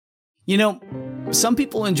You know, some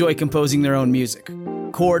people enjoy composing their own music,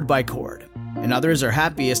 chord by chord, and others are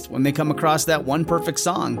happiest when they come across that one perfect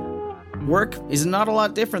song. Work is not a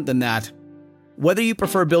lot different than that. Whether you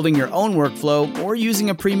prefer building your own workflow or using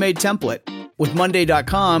a pre-made template, with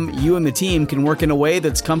Monday.com, you and the team can work in a way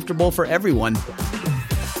that's comfortable for everyone.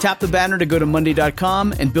 Tap the banner to go to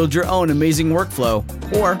Monday.com and build your own amazing workflow,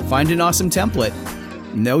 or find an awesome template.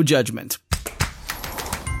 No judgment.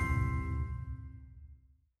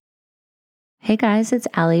 Hey guys, it's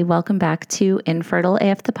Allie. Welcome back to Infertile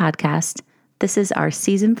AF the podcast. This is our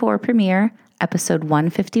season 4 premiere, episode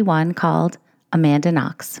 151, called Amanda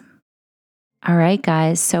Knox. All right,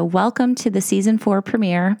 guys. So welcome to the season 4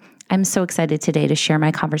 premiere. I'm so excited today to share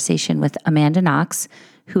my conversation with Amanda Knox,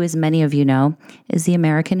 who, as many of you know, is the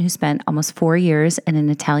American who spent almost 4 years in an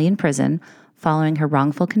Italian prison following her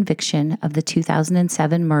wrongful conviction of the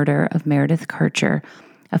 2007 murder of Meredith Kircher,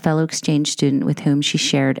 a fellow exchange student with whom she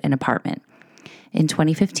shared an apartment. In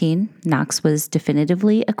 2015, Knox was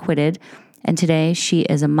definitively acquitted, and today she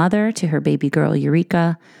is a mother to her baby girl,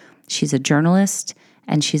 Eureka. She's a journalist,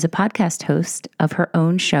 and she's a podcast host of her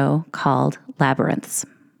own show called Labyrinths.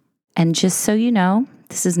 And just so you know,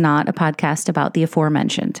 this is not a podcast about the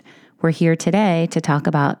aforementioned. We're here today to talk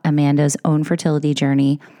about Amanda's own fertility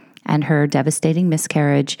journey and her devastating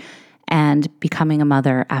miscarriage and becoming a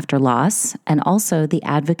mother after loss, and also the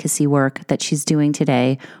advocacy work that she's doing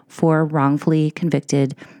today for wrongfully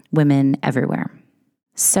convicted women everywhere.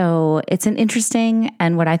 So it's an interesting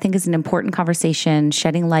and what I think is an important conversation,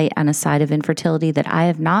 shedding light on a side of infertility that I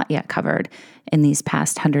have not yet covered in these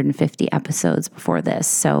past 150 episodes before this.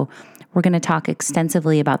 So we're going to talk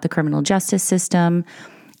extensively about the criminal justice system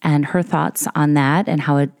and her thoughts on that and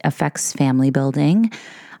how it affects family building.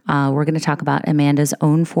 We're going to talk about Amanda's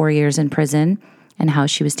own 4 years in prison and how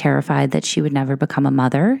she was terrified that she would never become a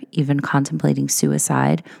mother, even contemplating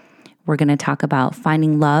suicide. We're going to talk about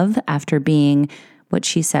finding love after being what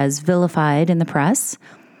she says vilified in the press,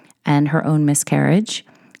 and her own miscarriage,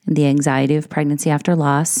 and the anxiety of pregnancy after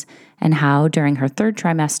loss, and how during her 3rd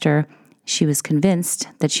trimester, she was convinced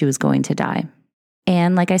that she was going to die.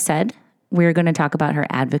 And like I said, we're going to talk about her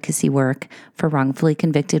advocacy work for wrongfully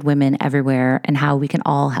convicted women everywhere and how we can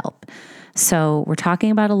all help. So we're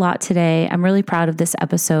talking about a lot today. I'm really proud of this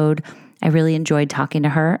episode. I really enjoyed talking to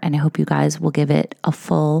her, and I hope you guys will give it a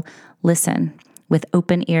full listen with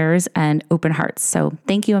open ears and open hearts. So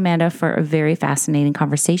thank you, Amanda, for a very fascinating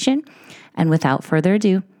conversation. And without further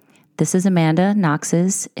ado, this is Amanda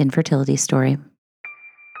Knox's infertility story.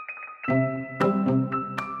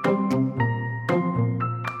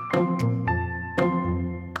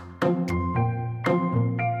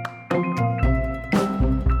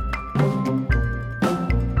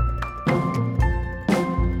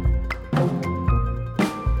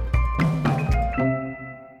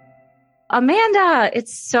 Amanda,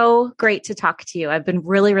 it's so great to talk to you. I've been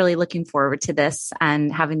really, really looking forward to this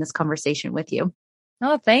and having this conversation with you.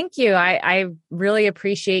 Oh, thank you. I really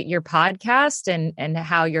appreciate your podcast and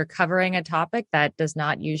how you're covering a topic that does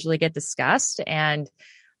not usually get discussed. And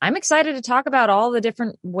I'm excited to talk about all the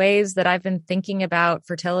different ways that I've been thinking about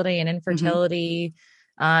fertility and infertility,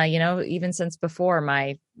 even since before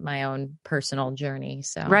my own personal journey.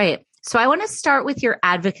 So, right. So I want to start with your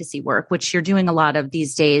advocacy work, which you're doing a lot of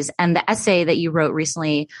these days, and the essay that you wrote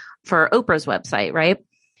recently for Oprah's website, right?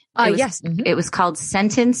 Yes. Mm-hmm. It was called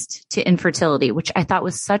Sentenced to Infertility, which I thought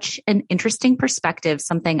was such an interesting perspective,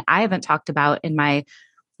 something I haven't talked about in my,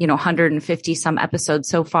 150 some episodes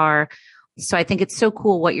so far. So I think it's so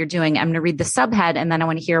cool what you're doing. I'm going to read the subhead, and then I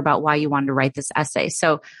want to hear about why you wanted to write this essay.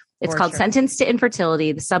 So it's called Sentenced to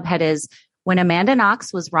Infertility. The subhead is, when Amanda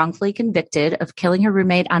Knox was wrongfully convicted of killing her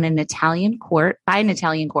roommate by an Italian court,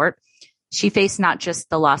 she faced not just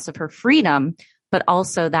the loss of her freedom, but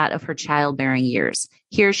also that of her childbearing years.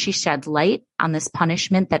 Here she sheds light on this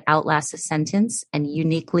punishment that outlasts a sentence and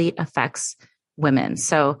uniquely affects women.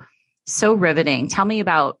 So riveting. Tell me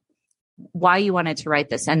about why you wanted to write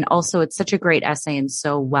this. And also, it's such a great essay and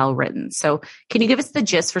so well written. So can you give us the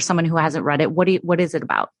gist for someone who hasn't read it? What is it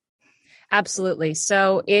about? Absolutely.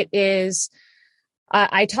 So it is,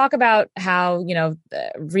 I talk about how,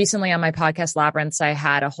 recently on my podcast Labyrinths, I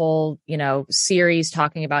had a whole, series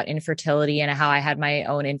talking about infertility and how I had my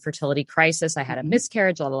own infertility crisis. I had a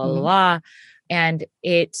miscarriage, blah, blah, blah, blah. And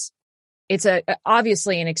it's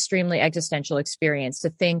obviously an extremely existential experience to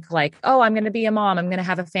think like, oh, I'm going to be a mom, I'm going to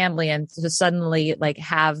have a family. And to suddenly like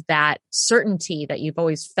have that certainty that you've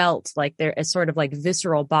always felt, like there is sort of like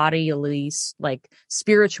visceral bodily, like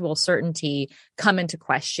spiritual certainty come into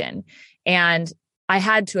question. And I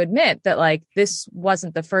had to admit that like, this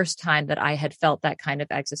wasn't the first time that I had felt that kind of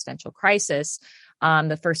existential crisis.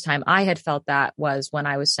 The first time I had felt that was when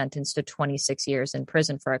I was sentenced to 26 years in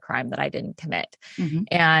prison for a crime that I didn't commit. Mm-hmm.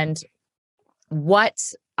 And what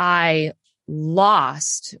I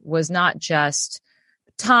lost was not just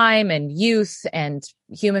time and youth and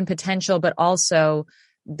human potential, but also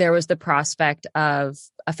there was the prospect of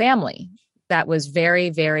a family that was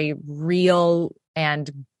very, very real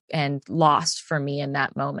and lost for me in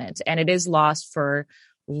that moment. And it is lost for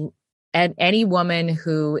any woman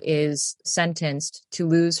who is sentenced to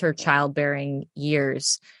lose her childbearing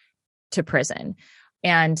years to prison.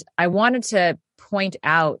 And I wanted to point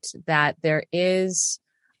out that there is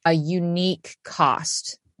a unique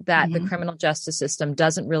cost that the criminal justice system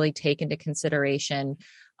doesn't really take into consideration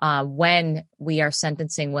when we are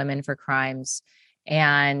sentencing women for crimes,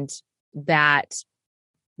 and that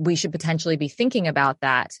we should potentially be thinking about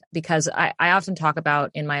that, because I often talk about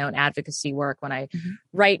in my own advocacy work when I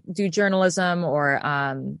do journalism or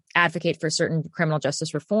advocate for certain criminal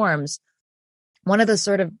justice reforms. One of the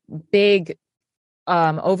sort of big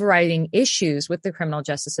overriding issues with the criminal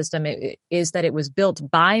justice system is that it was built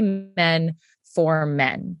by men for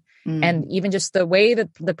men. And even just the way that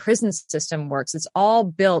the prison system works, it's all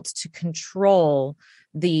built to control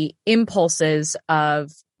the impulses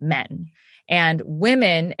of men. And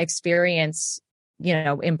women experience,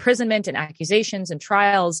 imprisonment and accusations and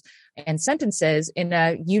trials and sentences in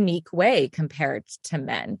a unique way compared to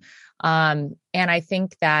men. And I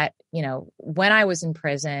think that, when I was in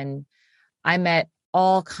prison, I met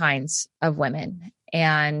all kinds of women,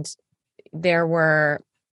 and there were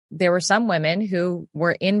some women who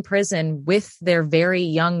were in prison with their very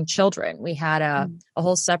young children. We had a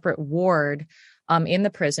whole separate ward in the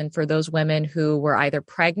prison for those women who were either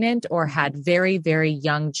pregnant or had very, very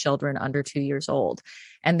young children under 2 years old.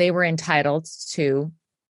 And they were entitled to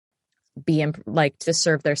to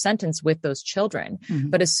serve their sentence with those children.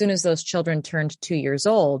 But as soon as those children turned 2 years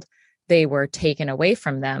old, they were taken away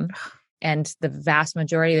from them. And the vast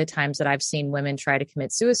majority of the times that I've seen women try to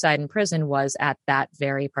commit suicide in prison was at that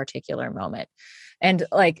very particular moment. And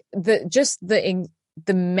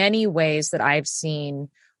the many ways that I've seen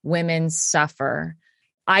women suffer,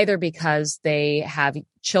 either because they have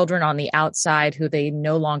children on the outside who they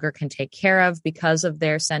no longer can take care of because of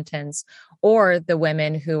their sentence, or the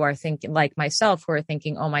women who are thinking, like myself, who are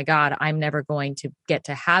thinking, oh my God, I'm never going to get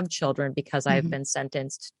to have children because I've been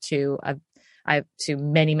sentenced to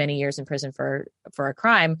many, many years in prison for a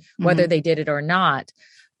crime, whether they did it or not.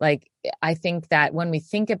 I think that when we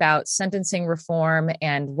think about sentencing reform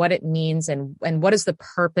and what it means and what is the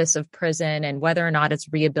purpose of prison and whether or not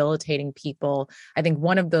it's rehabilitating people, I think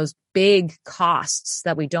one of those big costs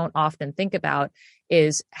that we don't often think about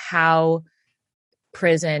is how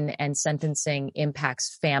prison and sentencing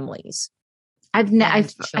impacts families. I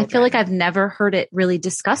feel like I've never heard it really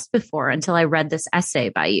discussed before until I read this essay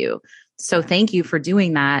by you. So thank you for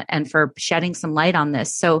doing that and for shedding some light on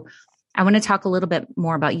this. So I want to talk a little bit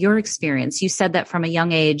more about your experience. You said that from a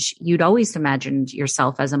young age, you'd always imagined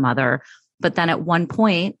yourself as a mother, but then at one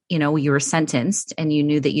point, you were sentenced and you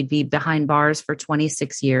knew that you'd be behind bars for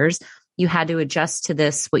 26 years. You had to adjust to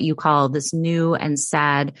this, what you call this new and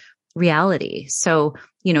sad reality. So,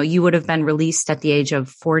 you would have been released at the age of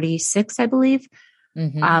 46, I believe.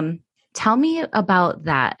 Tell me about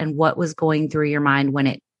that and what was going through your mind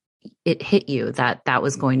when it hit you that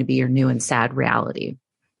was going to be your new and sad reality.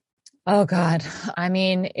 Oh God. I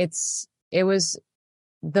mean, it was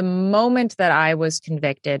the moment that I was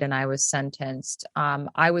convicted and I was sentenced.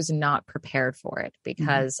 I was not prepared for it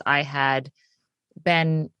because I had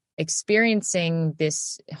been experiencing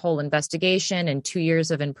this whole investigation and 2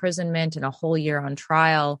 years of imprisonment and a whole year on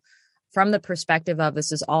trial from the perspective of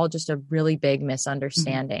this is all just a really big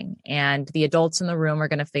misunderstanding. And the adults in the room are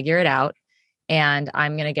going to figure it out and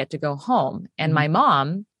I'm going to get to go home. And my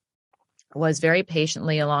mom was very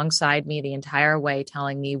patiently alongside me the entire way,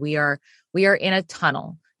 telling me we are in a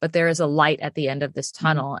tunnel, but there is a light at the end of this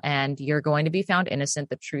tunnel and you're going to be found innocent.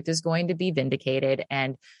 The truth is going to be vindicated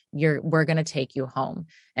and we're going to take you home.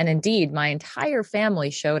 And indeed, my entire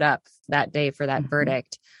family showed up that day for that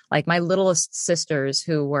verdict. Like my littlest sisters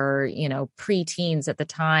who were, pre-teens at the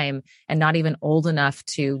time and not even old enough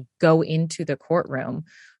to go into the courtroom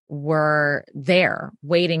were there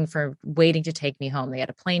waiting to take me home. They had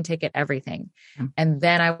a plane ticket, everything. And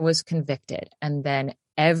then I was convicted. And then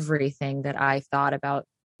everything that I thought about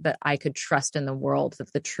that I could trust in the world,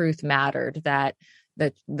 that the truth mattered, that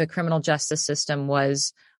the criminal justice system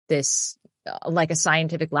was this like a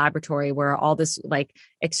scientific laboratory where all this like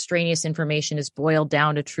extraneous information is boiled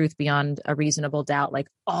down to truth beyond a reasonable doubt. Like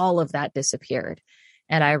all of that disappeared.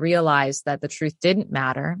 And I realized that the truth didn't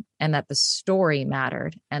matter, and that the story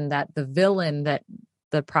mattered, and that the villain that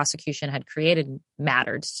the prosecution had created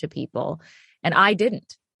mattered to people, and I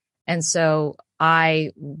didn't. And so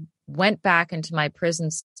I went back into my prison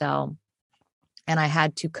cell, and I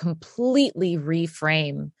had to completely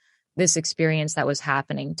reframe this experience that was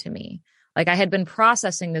happening to me. Like, I had been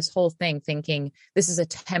processing this whole thing thinking, this is a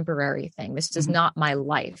temporary thing. This is not my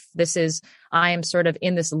life. I am sort of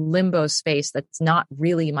in this limbo space that's not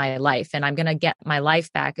really my life. And I'm going to get my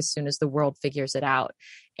life back as soon as the world figures it out.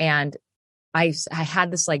 And I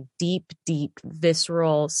had this like deep,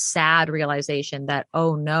 visceral, sad realization that,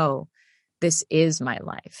 oh no, this is my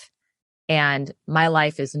life. And my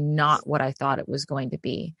life is not what I thought it was going to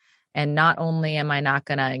be. And not only am I not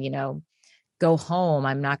going to, go home,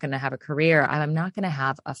 I'm not going to have a career, I'm not going to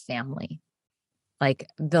have a family. Like,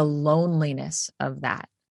 the loneliness of that.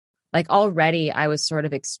 Like, already I was sort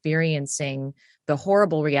of experiencing the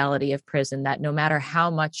horrible reality of prison, that no matter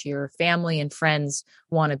how much your family and friends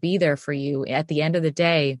want to be there for you, at the end of the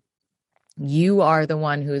day, you are the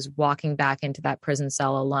one who is walking back into that prison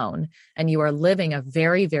cell alone, and you are living a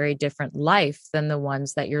very, very different life than the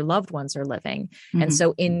ones that your loved ones are living. Mm-hmm. And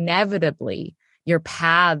so inevitably your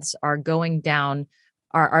paths are going down,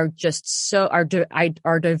 are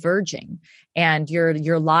diverging, and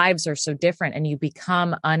your lives are so different, and you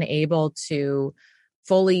become unable to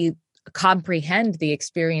fully comprehend the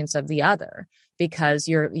experience of the other, because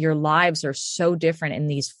your lives are so different in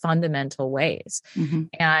these fundamental ways. Mm-hmm.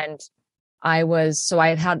 And I was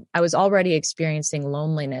already experiencing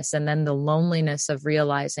loneliness, and then the loneliness of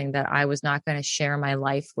realizing that I was not going to share my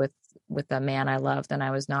life with a man I loved, and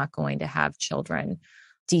I was not going to have children,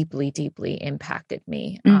 deeply, deeply impacted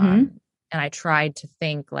me. Mm-hmm. And I tried to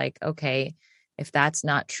think like, okay, if that's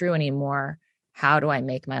not true anymore, how do I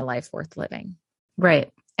make my life worth living?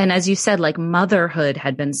 Right. And as you said, like, motherhood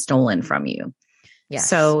had been stolen from you. Yes.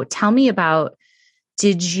 So tell me about,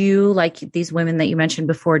 did you, like these women that you mentioned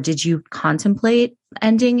before, did you contemplate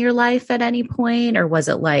ending your life at any point? Or was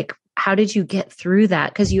it like, how did you get through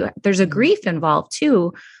that? Because there's a grief involved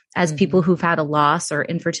too, as people who've had a loss or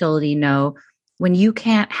infertility know, when you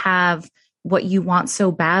can't have what you want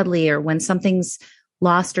so badly, or when something's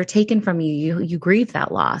lost or taken from you grieve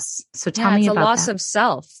that loss. So tell me about that. It's a loss of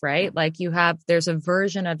self, right? Like, there's a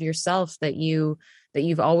version of yourself that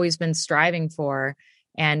you've always been striving for.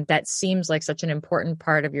 And that seems like such an important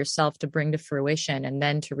part of yourself to bring to fruition. And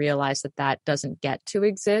then to realize that doesn't get to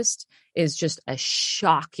exist is just a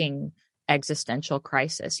shocking existential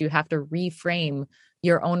crisis. You have to reframe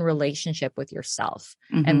your own relationship with yourself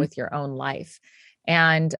and with your own life.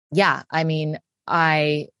 And yeah, I mean,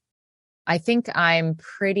 I think I'm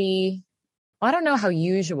pretty, I don't know how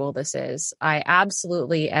usual this is. I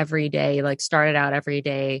absolutely every day, like, started out every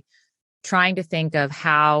day trying to think of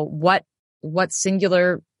what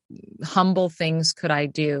singular humble things could I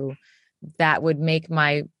do that would make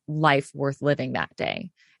my life worth living that day,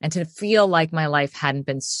 and to feel like my life hadn't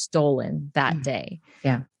been stolen that day.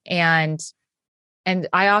 Yeah. And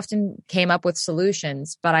I often came up with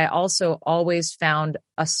solutions, but I also always found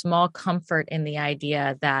a small comfort in the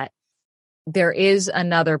idea that there is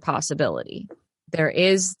another possibility. There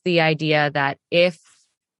is the idea that if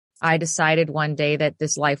I decided one day that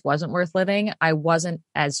this life wasn't worth living, I wasn't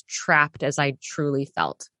as trapped as I truly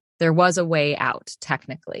felt. There was a way out,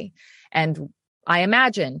 technically. And I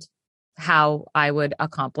imagined how I would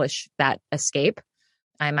accomplish that escape.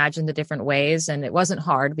 I imagined the different ways, and it wasn't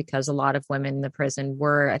hard because a lot of women in the prison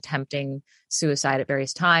were attempting suicide at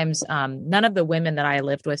various times. None of the women that I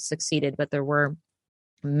lived with succeeded, but there were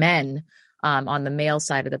men on the male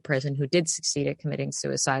side of the prison who did succeed at committing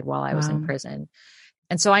suicide while I was in prison.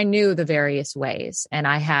 And so I knew the various ways, and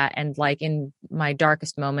like in my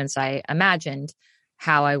darkest moments, I imagined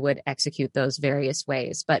how I would execute those various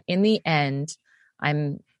ways. But in the end,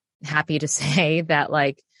 I'm happy to say that,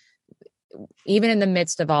 like, even in the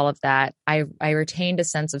midst of all of that, I retained a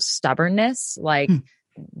sense of stubbornness. Like,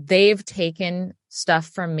 they've taken stuff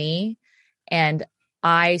from me, and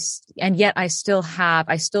yet I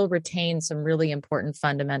still retain some really important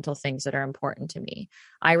fundamental things that are important to me.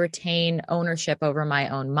 I retain ownership over my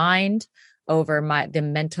own mind, over the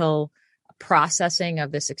mental processing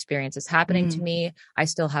of this experience is happening to me. I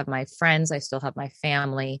still have my friends. I still have my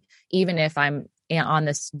family. Even if I'm on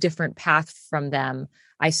this different path from them,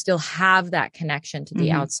 I still have that connection to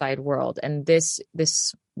the outside world. And this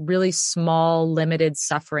really small, limited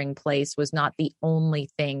suffering place was not the only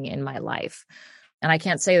thing in my life. And I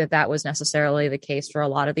can't say that was necessarily the case for a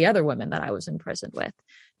lot of the other women that I was imprisoned with,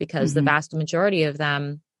 because the vast majority of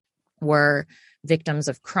them were victims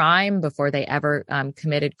of crime before they ever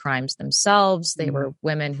committed crimes themselves. They were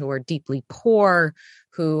women who were deeply poor,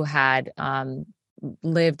 who had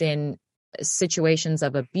lived in situations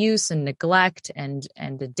of abuse and neglect and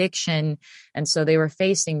addiction. And so they were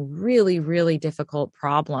facing really, really difficult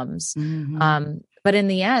problems. But in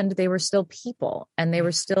the end, they were still people, and they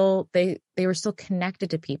were still, they were still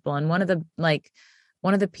connected to people. And one of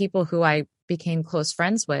the people who I became close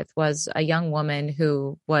friends with was a young woman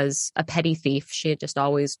who was a petty thief. She had just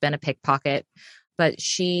always been a pickpocket, but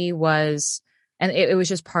she was, and it was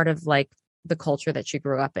just part of like the culture that she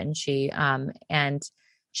grew up in. And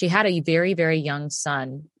she had a very, very young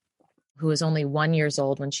son who was only 1 year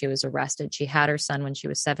old when she was arrested. She had her son when she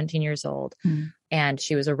was 17 years old. And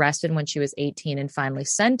she was arrested when she was 18 and finally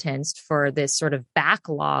sentenced for this sort of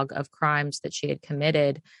backlog of crimes that she had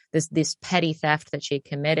committed, this petty theft that she had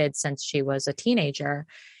committed since she was a teenager.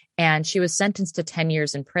 And she was sentenced to 10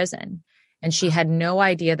 years in prison. And she had no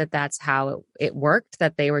idea that that's how it worked,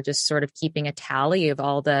 that they were just sort of keeping a tally of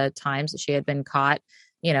all the times that she had been caught,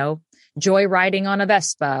 joyriding on a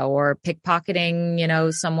Vespa or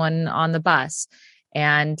pickpocketing, someone on the bus.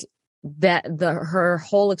 And that her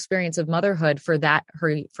whole experience of motherhood for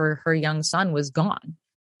her young son was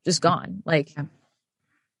just gone.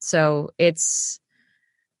 So it's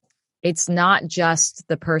not just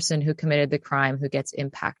the person who committed the crime who gets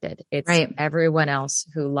impacted. It's everyone else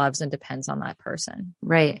who loves and depends on that person.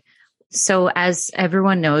 Right. So as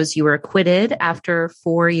everyone knows, you were acquitted after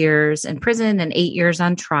 4 years in prison and 8 years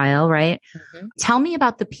on trial, right? Tell me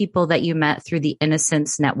about the people that you met through the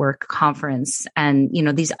Innocence Network conference and,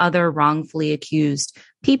 these other wrongfully accused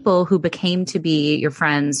people who became to be your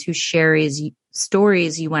friends, whose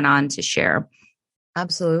stories you went on to share.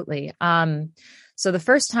 Absolutely. So the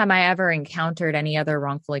first time I ever encountered any other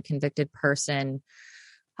wrongfully convicted person,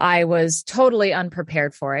 I was totally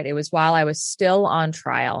unprepared for it. It was while I was still on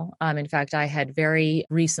trial. In fact, I had very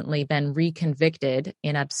recently been reconvicted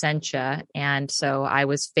in absentia. And so I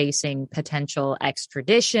was facing potential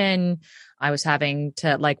extradition. I was having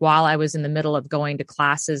to, while I was in the middle of going to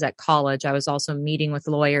classes at college, I was also meeting with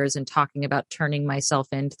lawyers and talking about turning myself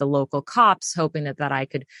into the local cops, hoping that I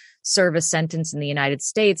could serve a sentence in the United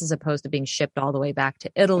States as opposed to being shipped all the way back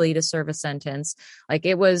to Italy to serve a sentence.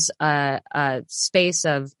 It was a space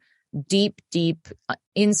of deep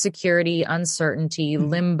insecurity, uncertainty,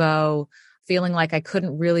 limbo, feeling like I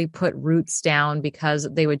couldn't really put roots down because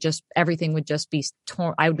everything would just be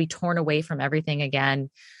torn. I would be torn away from everything again.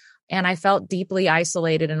 And I felt deeply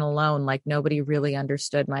isolated and alone, like nobody really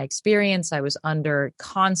understood my experience. I was under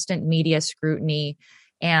constant media scrutiny.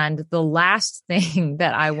 And the last thing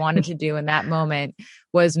that I wanted to do in that moment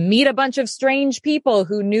was meet a bunch of strange people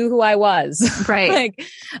who knew who I was. Right.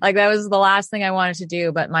 like that was the last thing I wanted to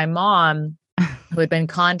do. But my mom, who had been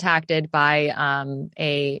contacted by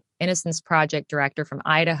a Innocence Project director from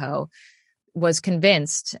Idaho, was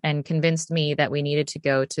convinced me that we needed to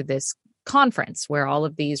go to this conference where all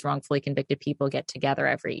of these wrongfully convicted people get together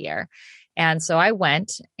every year. And so I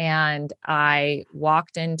went and I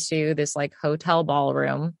walked into this hotel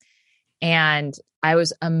ballroom, and I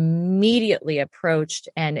was immediately approached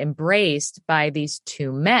and embraced by these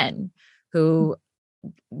two men who,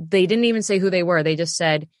 they didn't even say who they were. They just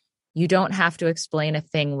said, "You don't have to explain a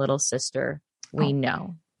thing, little sister. We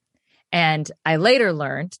know." And I later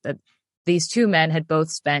learned that these two men had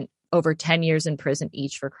both spent over 10 years in prison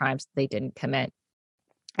each for crimes that they didn't commit.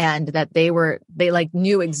 And that they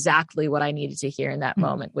knew exactly what I needed to hear in that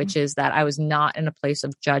moment, which is that I was not in a place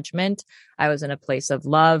of judgment. I was in a place of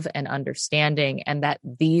love and understanding, and that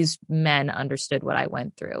these men understood what I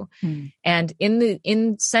went through. And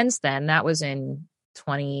since then, that was in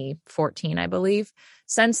 2014, I believe.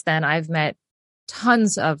 Since then, I've met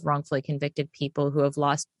tons of wrongfully convicted people who have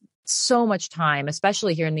lost so much time,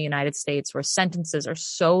 especially here in the United States, where sentences are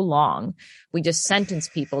so long. We just sentence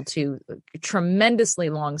people to tremendously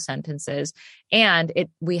long sentences. And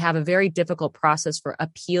we have a very difficult process for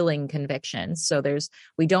appealing convictions. So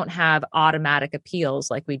we don't have automatic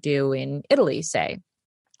appeals like we do in Italy, say,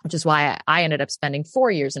 which is why I ended up spending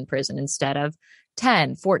 4 years in prison instead of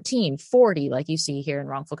 10, 14, 40, like you see here in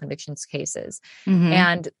wrongful convictions cases.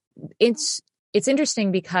 And it's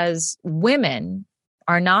interesting because women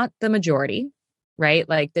are not the majority, right?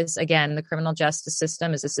 Like this, again, the criminal justice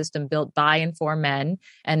system is a system built by and for men,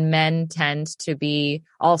 and men tend to be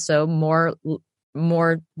also more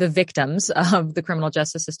the victims of the criminal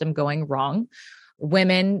justice system going wrong.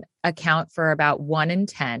 Women account for about 1 in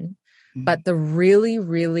 10, but the really,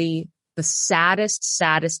 really the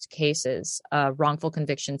saddest cases, wrongful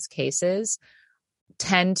convictions cases,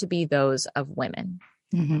 tend to be those of women.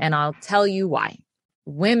 And I'll tell you why.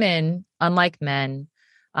 women, unlike men,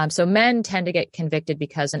 so men tend to get convicted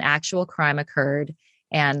because an actual crime occurred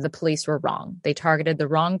and the police were wrong. They targeted the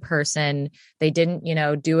wrong person. They didn't,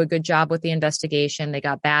 do a good job with the investigation. They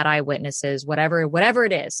got bad eyewitnesses, whatever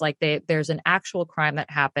it is. Like there's an actual crime that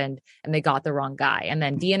happened and they got the wrong guy. And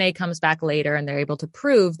then DNA comes back later and they're able to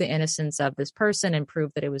prove the innocence of this person and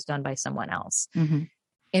prove that it was done by someone else. Mm-hmm.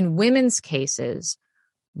 In women's cases,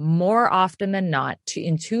 more often than not,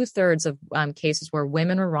 in 2/3 of cases where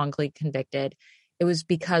women were wrongly convicted, it was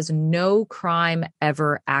because no crime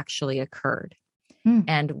ever actually occurred.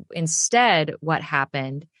 And instead, what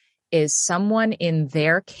happened is someone in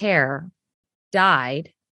their care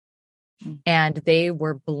died and they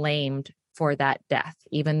were blamed for that death,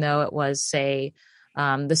 even though it was, say,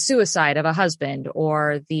 the suicide of a husband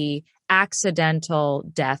or the accidental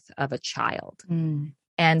death of a child.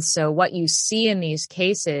 And so what you see in these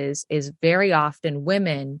cases is very often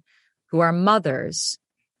women who are mothers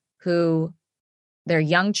who their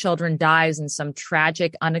young children dies in some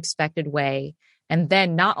tragic, unexpected way. And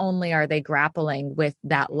then not only are they grappling with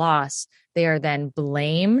that loss, they are then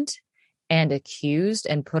blamed and accused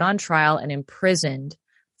and put on trial and imprisoned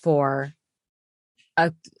for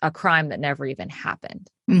a crime that never even happened.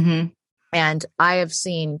 Mm-hmm. And I have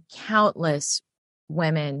seen countless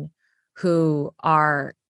women who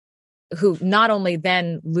not only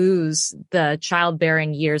then lose the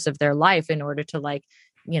childbearing years of their life in order to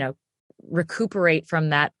recuperate from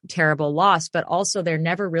that terrible loss, but also they're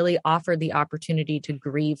never really offered the opportunity to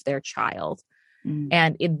grieve their child.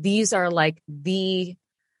 And these are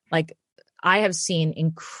I've seen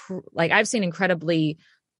incredibly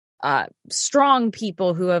strong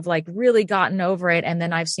people who have really gotten over it. And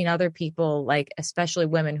then I've seen other people, especially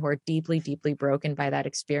women, who are deeply, deeply broken by that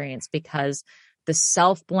experience because the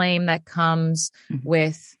self-blame that comes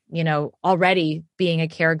with, already being a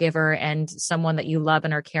caregiver and someone that you love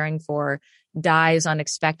and are caring for dies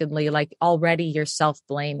unexpectedly, already you're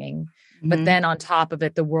self-blaming. But then on top of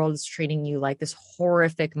it, the world is treating you like this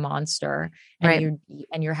horrific monster and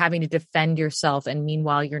you're having to defend yourself. And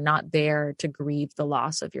meanwhile, you're not there to grieve the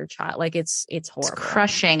loss of your child. It's horrible. It's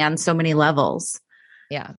crushing on so many levels.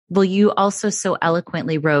 Yeah. Well, you also so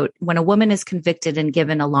eloquently wrote, when a woman is convicted and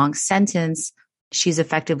given a long sentence, she's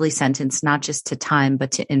effectively sentenced not just to time,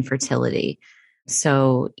 but to infertility.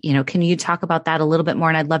 So, can you talk about that a little bit more?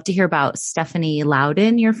 And I'd love to hear about Stephanie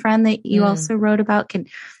Loudon, your friend that you also wrote about.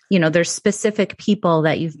 There's specific people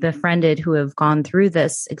that you've befriended who have gone through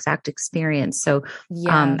this exact experience. So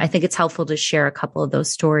I think it's helpful to share a couple of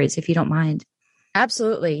those stories, if you don't mind.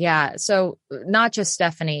 Absolutely. Yeah. So not just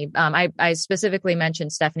Stephanie. I specifically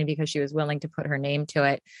mentioned Stephanie because she was willing to put her name to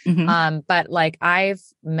it. But I've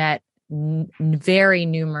met very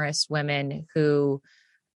numerous women who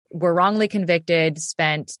were wrongly convicted,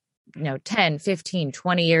 spent 10, 15,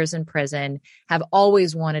 20 years in prison, have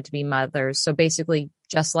always wanted to be mothers. So basically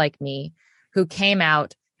just like me, who came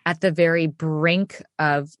out at the very brink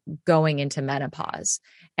of going into menopause.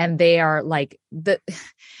 And they are the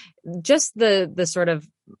sort of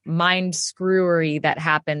mind screwery that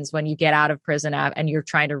happens when you get out of prison and you're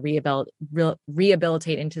trying to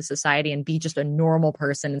rehabilitate into society and be just a normal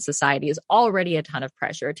person in society is already a ton of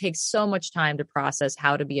pressure. It takes so much time to process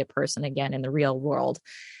how to be a person again in the real world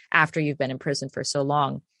after you've been in prison for so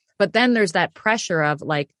long. But then there's that pressure of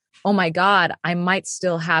oh my God, I might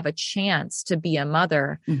still have a chance to be a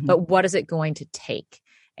mother, but what is it going to take?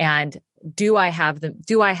 And do I have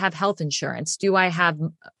health insurance? Do I have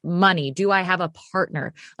money? Do I have a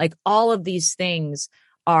partner? All of these things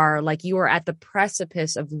are you are at the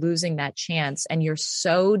precipice of losing that chance. And you're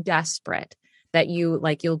so desperate that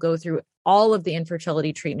you'll go through all of the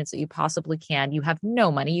infertility treatments that you possibly can. You have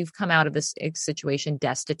no money. You've come out of this situation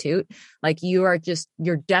destitute.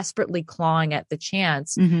 You're desperately clawing at the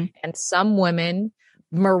chance. And some women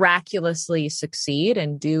miraculously succeed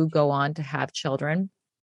and do go on to have children.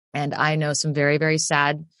 And I know some very, very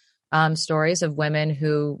sad stories of women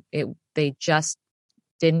who they just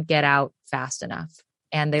didn't get out fast enough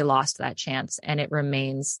and they lost that chance. And it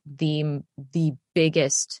remains the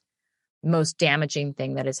biggest, most damaging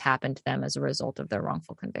thing that has happened to them as a result of their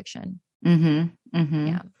wrongful conviction.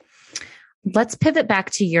 Yeah. Let's pivot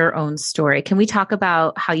back to your own story. Can we talk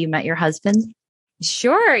about how you met your husband?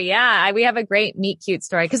 Sure. Yeah. We have a great meet cute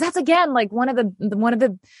story because that's again, one of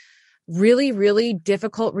the really, really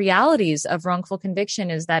difficult realities of wrongful conviction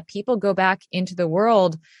is that people go back into the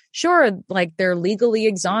world. Sure, they're legally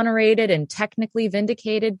exonerated and technically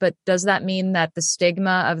vindicated, but does that mean that the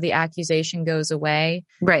stigma of the accusation goes away?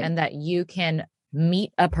 Right. And that you can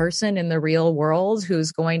meet a person in the real world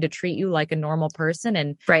who's going to treat you like a normal person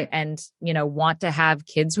and want to have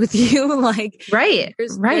kids with you. Like,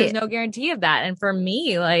 there's no guarantee of that. And for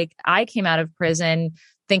me, like, I came out of prison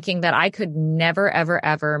thinking that I could never, ever,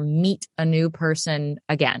 ever meet a new person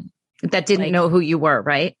again. That didn't know who you were,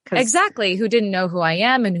 right? Exactly. Who didn't know who I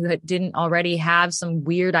am and who didn't already have some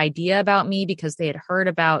weird idea about me because they had heard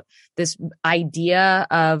about this idea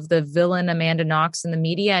of the villain Amanda Knox in the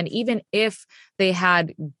media. And even if they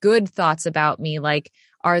had good thoughts about me, like,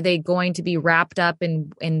 are they going to be wrapped up in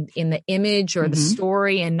the image or the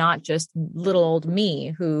story and not just little old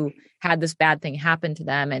me who had this bad thing happen to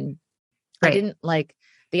them? And I didn't like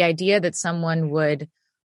the idea that someone would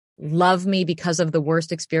love me because of the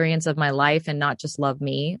worst experience of my life and not just love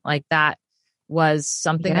me. Like, that was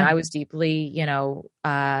something that I was deeply,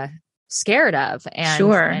 scared of.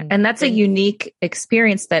 And that's a unique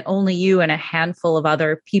experience that only you and a handful of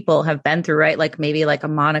other people have been through, right? Like maybe like a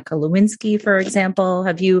Monica Lewinsky, for example.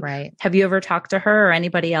 Have you ever talked to her or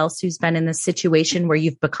anybody else who's been in this situation where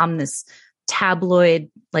you've become this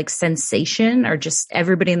tabloid like sensation, or just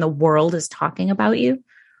everybody in the world is talking about you?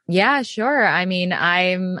 Yeah, sure. I mean,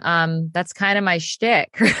 that's kind of my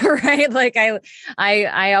shtick, right? Like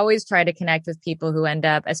I always try to connect with people who end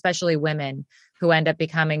up, especially women, who end up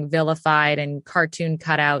becoming vilified and cartoon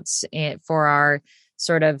cutouts for our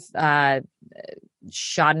sort of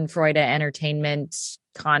schadenfreude entertainment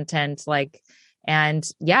content. And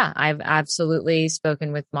yeah, I've absolutely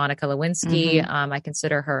spoken with Monica Lewinsky. I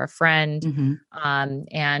consider her a friend.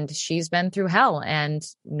 And she's been through hell. And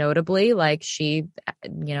notably, like, she,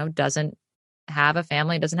 doesn't have a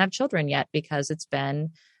family, doesn't have children yet, because it's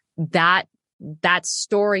been that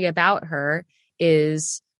story about her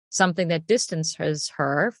is something that distances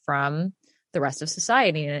her from the rest of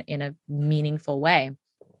society in a meaningful way.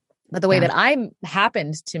 But the way that I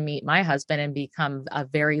happened to meet my husband and become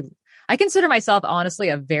I consider myself, honestly,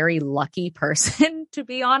 a very lucky person, to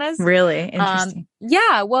be honest. Really? Interesting.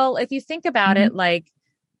 Yeah. Well, if you think about it, like,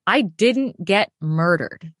 I didn't get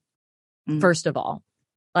murdered, first of all.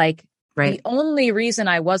 Like, the only reason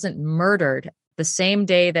I wasn't murdered the same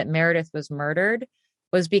day that Meredith was murdered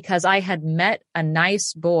was because I had met a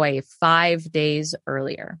nice boy 5 days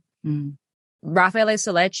earlier. Raffaele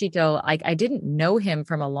Sollecito, like, I didn't know him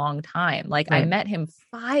from a long time. Like, I met him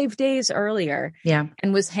 5 days earlier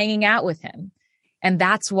and was hanging out with him. And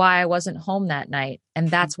that's why I wasn't home that night. And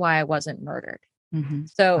that's why I wasn't murdered.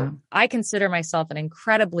 So I consider myself an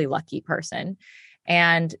incredibly lucky person.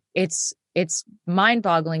 And it's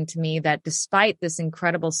mind-boggling to me that despite this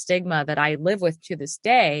incredible stigma that I live with to this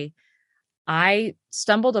day, I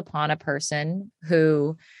stumbled upon a person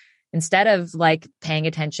who, instead of like paying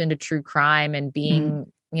attention to true crime and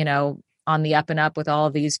being, on the up and up with all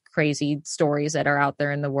of these crazy stories that are out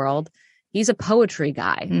there in the world, he's a poetry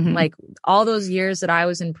guy. Like, all those years that I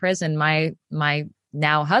was in prison, my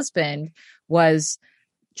now husband was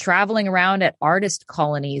traveling around at artist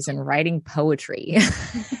colonies and writing poetry.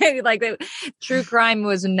 Like, true crime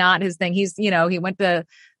was not his thing. He's, he went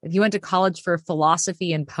to college for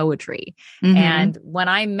philosophy and poetry. And when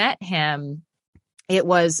I met him, it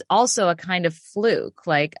was also a kind of fluke.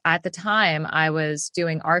 Like, at the time, I was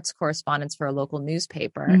doing arts correspondence for a local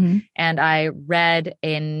newspaper, and I read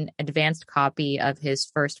an advanced copy of his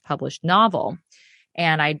first published novel,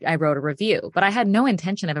 and I wrote a review. But I had no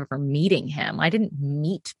intention of ever meeting him. I didn't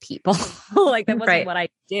meet people. Like, that wasn't what I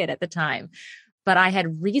did at the time. But I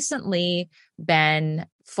had recently been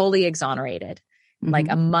fully exonerated, like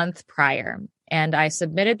a month prior, and I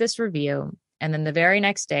submitted this review. And then the very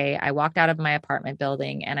next day, I walked out of my apartment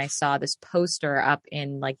building and I saw this poster up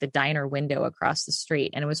in like the diner window across the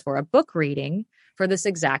street. And it was for a book reading for this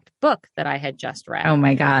exact book that I had just read. Oh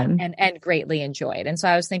my God. And greatly enjoyed. And so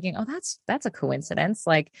I was thinking, oh, that's a coincidence.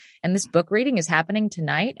 Like, and this book reading is happening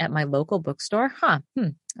tonight at my local bookstore. Well,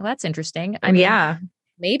 that's interesting. I mean,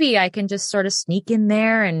 maybe I can just sort of sneak in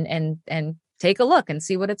there and take a look and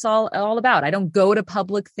see what it's all about. I don't go to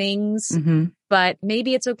public things, but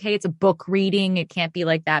maybe it's okay. It's a book reading. It can't be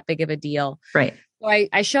like that big of a deal. Right. So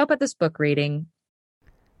I show up at this book reading.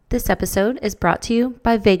 This episode is brought to you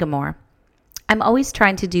by Vegamore. I'm always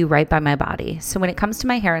trying to do right by my body. So when it comes to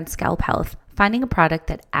my hair and scalp health, finding a product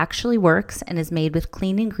that actually works and is made with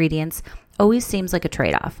clean ingredients always seems like a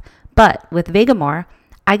trade-off. But with Vegamore,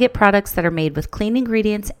 I get products that are made with clean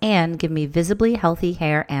ingredients and give me visibly healthy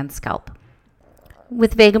hair and scalp.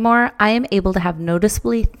 With Vegamore, I am able to have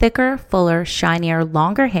noticeably thicker, fuller, shinier,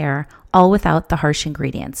 longer hair, all without the harsh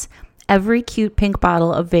ingredients. Every cute pink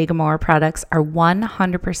bottle of Vegamore products are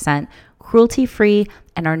 100% cruelty-free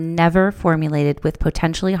and are never formulated with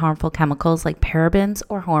potentially harmful chemicals like parabens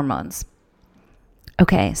or hormones.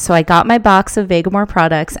 Okay, so I got my box of Vegamore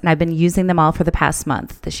products and I've been using them all for the past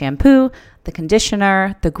month. The shampoo, the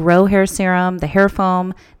conditioner, the Grow Hair Serum, the hair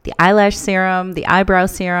foam, the eyelash serum, the eyebrow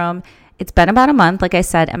serum. It's been about a month, like I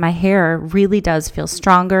said, and my hair really does feel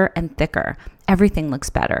stronger and thicker. Everything looks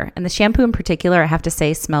better. And the shampoo in particular, I have to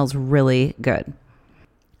say, smells really good.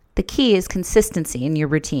 The key is consistency in your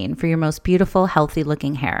routine for your most beautiful, healthy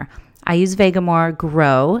looking hair. I use Vegamore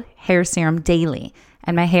Grow Hair Serum daily,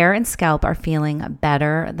 and my hair and scalp are feeling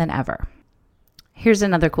better than ever. Here's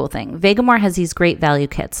another cool thing. Vegamore has these great value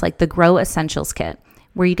kits like the Grow Essentials Kit,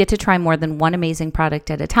 where you get to try more than one amazing product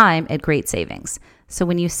at a time at great savings. So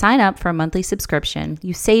when you sign up for a monthly subscription,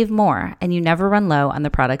 you save more and you never run low on the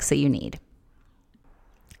products that you need.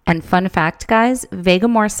 And fun fact, guys,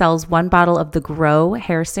 Vegamore sells one bottle of the Grow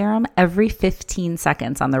Hair Serum every 15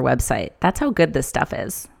 seconds on their website. That's how good this stuff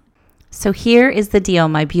is. So here is the deal,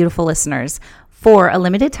 my beautiful listeners. For a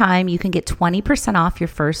limited time, you can get 20% off your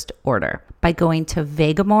first order by going to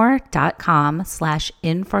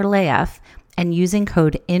vegamore.com/infertileaf and using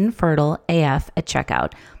code INFERTILEAF at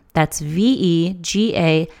checkout. That's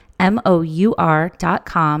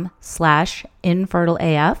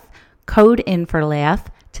vegamore.com/infertileaf, code INFERTILEAF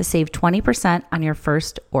to save 20% on your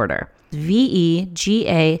first order.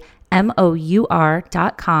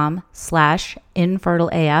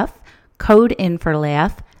 vegamore.com/infertileaf, code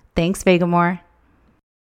INFERTILEAF. Thanks, Vegamore.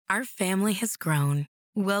 Our family has grown.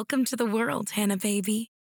 Welcome to the world, Hannah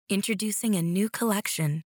baby. Introducing a new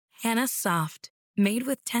collection, Hannah Soft, made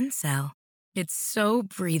with Tencel. It's so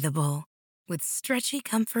breathable, with stretchy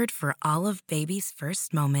comfort for all of baby's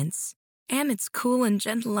first moments. And it's cool and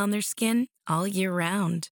gentle on their skin all year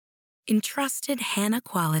round. Entrusted Hannah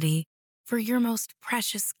quality for your most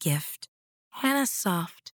precious gift. Hannah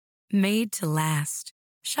Soft, made to last.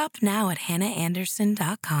 Shop now at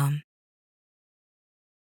hannahanderson.com.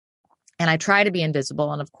 And I try to be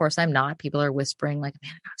invisible. And of course I'm not. People are whispering like,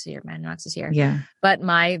 Amanda Knox is here, Amanda Knox is here. Yeah. But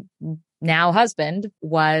my now husband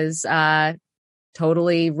was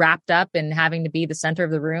totally wrapped up in having to be the center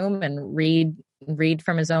of the room and read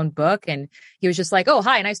from his own book. And he was just like, oh,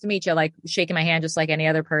 hi, nice to meet you. Like shaking my hand just like any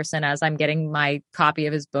other person as I'm getting my copy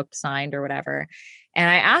of his book signed or whatever. And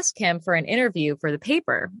I asked him for an interview for the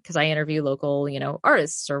paper because I interview local,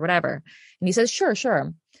 artists or whatever. And he says, sure.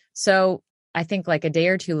 So I think like a day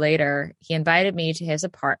or two later, he invited me to his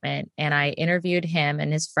apartment and I interviewed him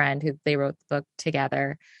and his friend who they wrote the book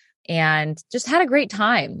together and just had a great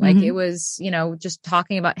time. Like it was, just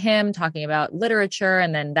talking about him, talking about literature.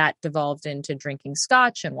 And then that devolved into drinking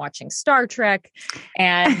scotch and watching Star Trek.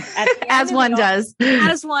 And as one does.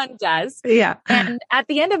 Yeah. And at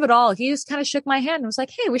the end of it all, he just kind of shook my hand and was like,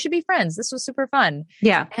 hey, we should be friends. This was super fun.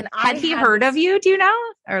 Yeah. And had he heard of you? Do you know?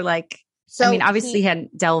 Or like, so I mean, obviously he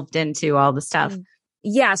hadn't delved into all the stuff.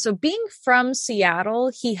 Yeah. So being from Seattle,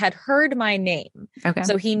 he had heard my name. Okay.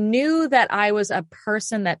 So he knew that I was a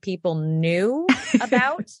person that people knew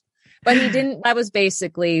about, but he didn't, that was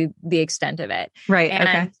basically the extent of it. Right. And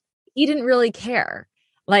okay. He didn't really care.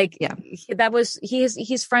 Like yeah.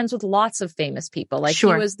 He's friends with lots of famous people. Like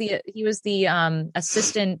sure. he was the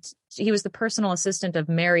assistant. He was the personal assistant of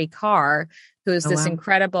Mary Carr, who is this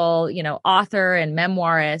incredible, author and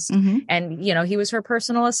memoirist. And, he was her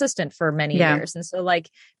personal assistant for many years. And so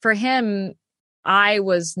like for him, I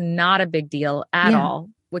was not a big deal at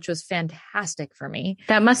all, which was fantastic for me.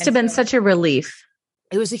 That must have been such a relief.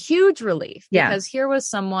 It was a huge relief because here was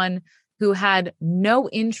someone who had no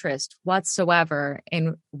interest whatsoever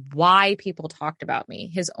in why people talked about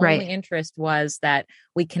me. His only interest was that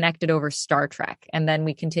we connected over Star Trek and then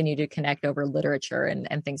we continued to connect over literature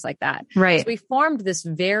and things like that. Right. So we formed this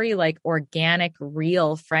very like organic,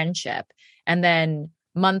 real friendship. And then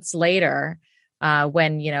months later,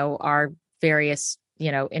 when, our various,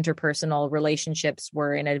 interpersonal relationships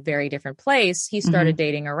were in a very different place, he started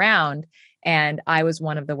dating around. And I was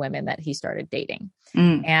one of the women that he started dating.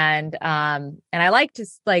 And I like to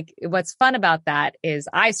what's fun about that is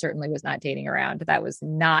I certainly was not dating around. That was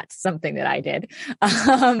not something that I did.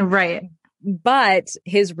 Right. But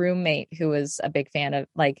his roommate, who was a big fan of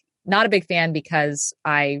not a big fan because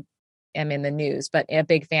I am in the news, but a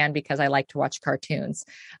big fan because I like to watch cartoons,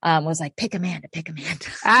 was like, pick Amanda.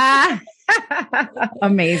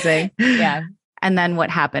 Amazing. Yeah. And then what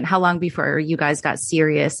happened? How long before you guys got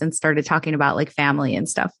serious and started talking about like family and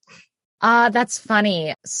stuff? That's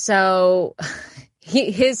funny. So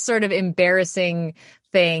his sort of embarrassing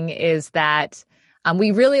thing is that we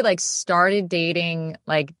really started dating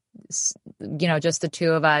just the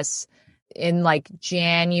two of us in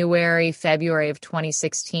January, February of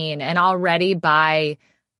 2016. And already by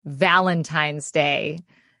Valentine's Day,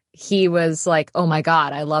 he was like, oh my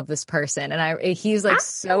God, I love this person. And he's like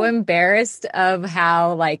so embarrassed of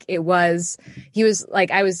how like he was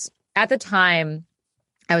like, at the time,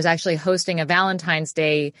 I was actually hosting a Valentine's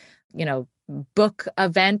Day, book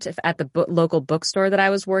event at the local bookstore that I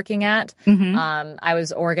was working at. I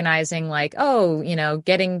was organizing like,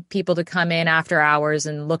 getting people to come in after hours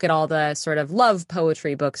and look at all the sort of love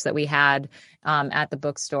poetry books that we had at the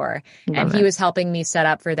bookstore. And he was helping me set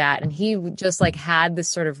up for that. And he just like had this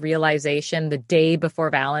sort of realization the day before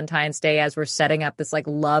Valentine's Day, as we're setting up this like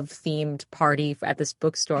love themed party at this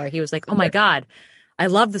bookstore. He was like, oh my God, I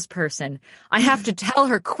love this person. I have to tell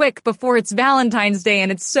her quick before it's Valentine's Day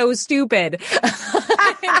and it's so stupid. So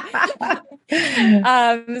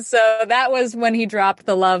that was when he dropped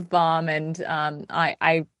the love bomb. And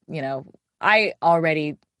I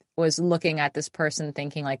already was looking at this person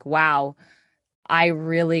thinking like, wow, I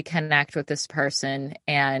really connect with this person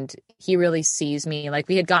and he really sees me. Like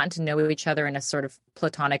we had gotten to know each other in a sort of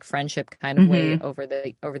platonic friendship kind of way over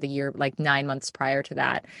the year, like 9 months prior to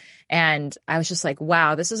that. And I was just like,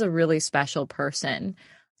 wow, this is a really special person.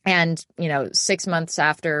 And, 6 months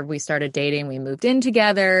after we started dating, we moved in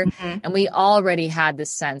together and we already had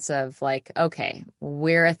this sense of like, okay,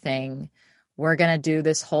 we're a thing. We're going to do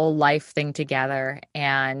this whole life thing together.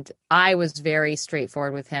 And I was very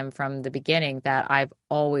straightforward with him from the beginning that I've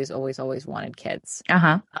always, always, always wanted kids.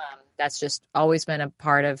 That's just always been a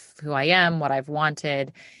part of who I am, what I've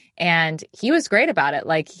wanted. And he was great about it.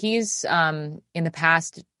 Like he's in the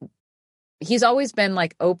past, he's always been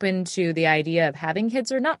like open to the idea of having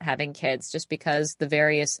kids or not having kids, just because the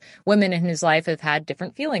various women in his life have had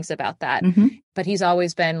different feelings about that. But he's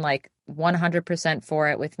always been like 100% for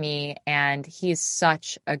it with me. And he's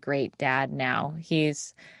such a great dad now.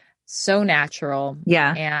 He's so natural.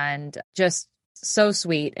 Yeah. And just so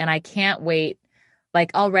sweet. And I can't wait.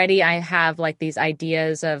 Like already I have like these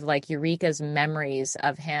ideas of like Eureka's memories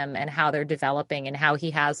of him and how they're developing and how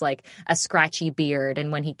he has like a scratchy beard. And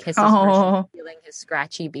when he kisses her, she's feeling his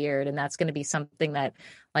scratchy beard. And that's going to be something that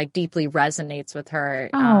like deeply resonates with her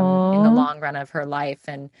in the long run of her life.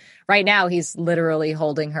 And right now he's literally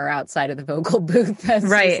holding her outside of the vocal booth as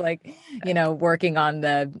just like, working on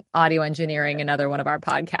the audio engineering, another one of our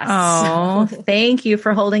podcasts. Oh, thank you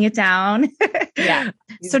for holding it down. Yeah.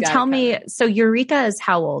 So tell me, so Eureka is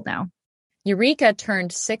how old now? Eureka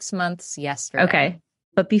turned 6 months yesterday. Okay.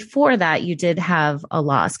 But before that, you did have a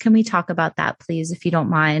loss. Can we talk about that, please, if you don't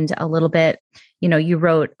mind a little bit? You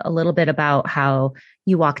wrote a little bit about how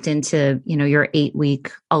you walked into, your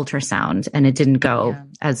 8-week ultrasound and it didn't go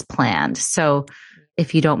as planned. So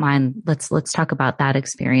if you don't mind, let's talk about that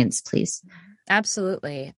experience, please.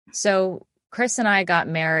 Absolutely. So Chris and I got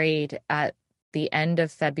married at the end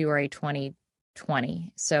of February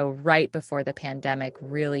 2020. So right before the pandemic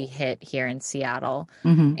really hit here in Seattle.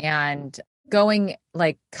 And coming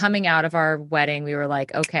out of our wedding, we were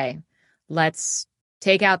like, okay, let's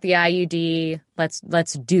take out the IUD.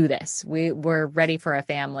 Let's do this. We're ready for a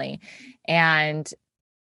family. And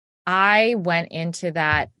I went into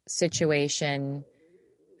that situation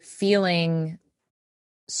feeling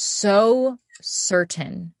so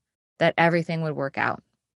certain that everything would work out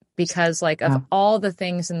because of all the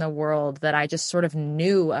things in the world that I just sort of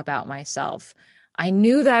knew about myself. I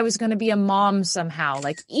knew that I was going to be a mom somehow,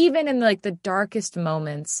 like even in the darkest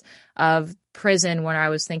moments of prison when I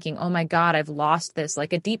was thinking, oh my God, I've lost this.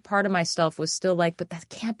 Like a deep part of myself was still like, but that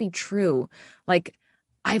can't be true. Like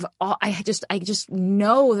I just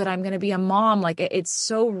know that I'm going to be a mom. Like it's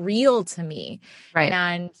so real to me. Right.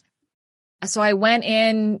 And so I went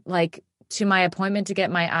in to my appointment to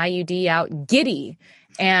get my IUD out giddy.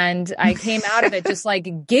 And I came out of it just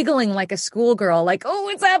giggling like a schoolgirl, like, oh,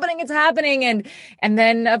 it's happening. And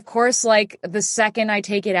then of course, the second I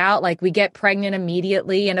take it out, we get pregnant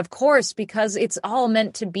immediately. And of course, because it's all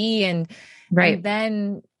meant to be. And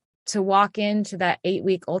then to walk into that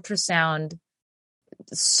 8-week ultrasound,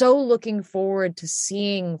 so looking forward to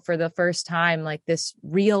seeing for the first time, this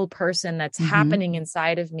real person that's happening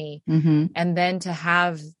inside of me. And then to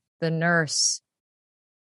have the nurse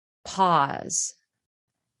pause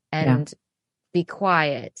and be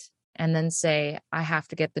quiet and then say, I have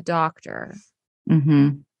to get the doctor.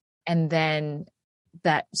 And then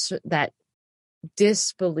that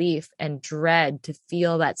disbelief and dread to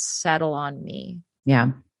feel that settle on me.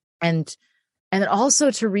 Yeah. And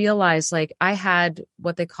also to realize I had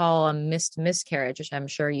what they call a miscarriage, which I'm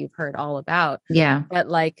sure you've heard all about. Yeah. But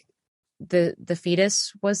the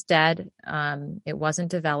fetus was dead. It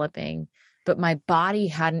wasn't developing, but my body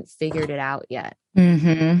hadn't figured it out yet.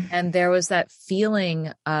 And there was that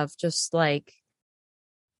feeling of just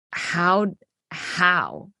how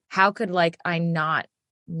could I not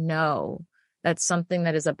know that something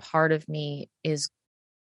that is a part of me is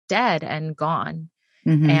dead and gone.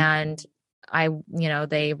 And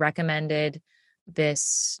they recommended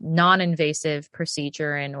this non-invasive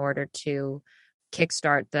procedure in order to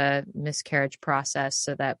kickstart the miscarriage process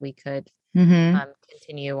so that we could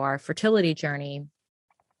continue our fertility journey.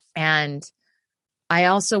 And I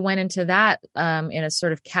also went into that in a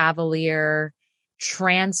sort of cavalier,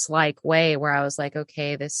 trance-like way where I was like,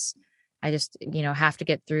 okay, I just, have to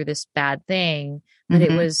get through this bad thing. But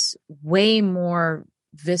it was way more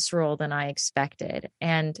visceral than I expected.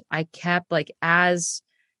 And I kept as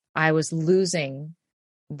I was losing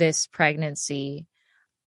this pregnancy,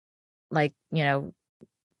 I'm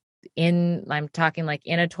talking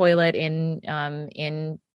in a toilet, in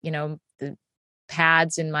the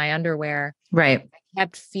pads in my underwear. Right. I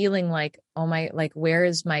kept feeling where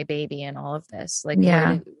is my baby in all of this? Where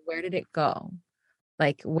did it go?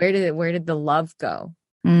 Where did the love go?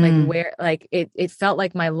 It felt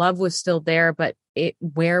like my love was still there, but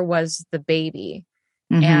where was the baby?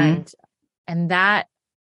 And that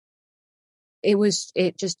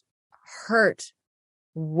it just hurt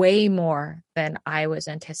way more than I was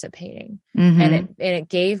anticipating. And it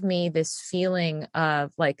gave me this feeling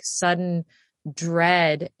of sudden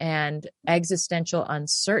dread and existential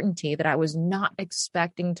uncertainty that I was not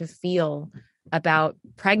expecting to feel about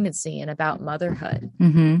pregnancy and about motherhood.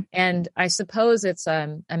 And I suppose it's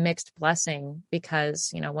a mixed blessing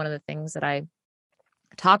because, one of the things that I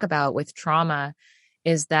talk about with trauma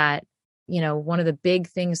is that, one of the big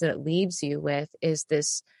things that it leaves you with is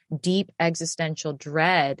this deep existential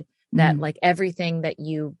dread that everything that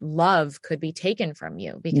you love could be taken from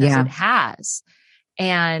you because it has.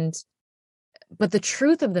 But the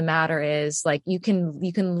truth of the matter is you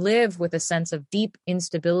can live with a sense of deep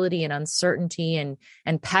instability and uncertainty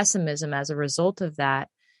and pessimism as a result of that.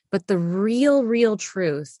 But the real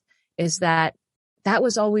truth is that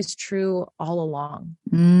was always true all along.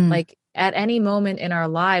 At any moment in our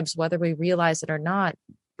lives, whether we realize it or not,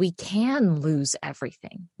 we can lose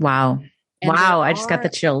everything. Wow. I just got the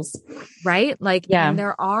chills. Right? And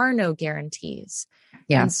there are no guarantees.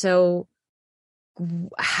 Yeah. And so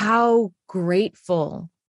how grateful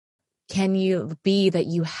can you be that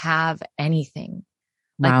you have anything?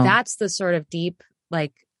 That's the sort of deep,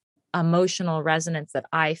 emotional resonance that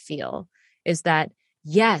I feel is that,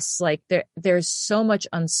 yes, there's so much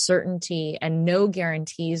uncertainty and no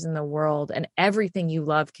guarantees in the world, and everything you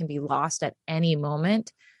love can be lost at any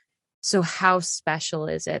moment. So how special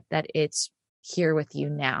is it that it's here with you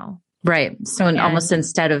now? Right. So almost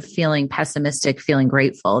instead of feeling pessimistic, feeling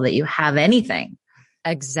grateful that you have anything.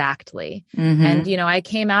 Exactly. And, I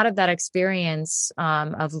came out of that experience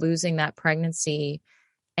of losing that pregnancy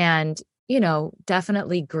and,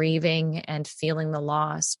 definitely grieving and feeling the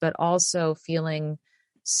loss, but also feeling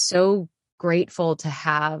so grateful to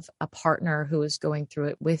have a partner who is going through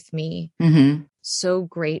it with me. So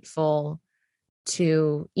grateful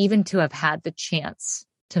to have had the chance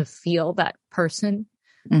to feel that person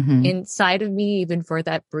inside of me, even for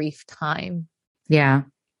that brief time. Yeah.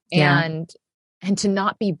 And to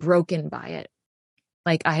not be broken by it.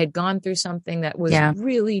 I had gone through something that was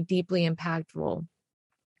really deeply impactful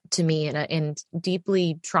to me and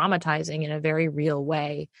deeply traumatizing in a very real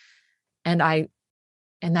way. And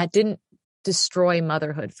that didn't destroy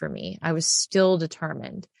motherhood for me. I was still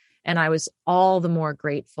determined, and I was all the more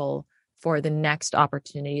grateful for the next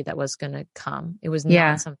opportunity that was going to come. It was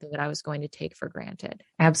not something that I was going to take for granted.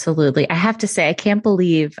 Absolutely. I have to say, I can't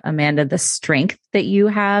believe, Amanda, the strength that you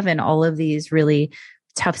have in all of these really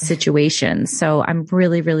tough situations. So I'm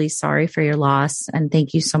really, really sorry for your loss. And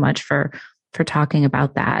thank you so much for talking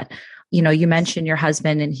about that. You mentioned your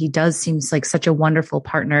husband, and he does seems like such a wonderful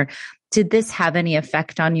partner. Did this have any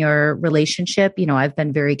effect on your relationship? I've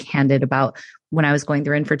been very candid about when I was going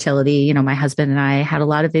through infertility. My husband and I had a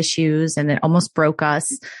lot of issues, and it almost broke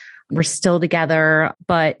us. We're still together,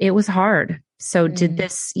 but it was hard. So did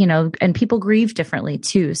this, and people grieve differently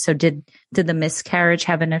too. So did the miscarriage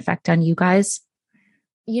have an effect on you guys?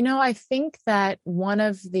 I think that one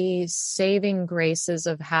of the saving graces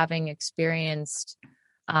of having experienced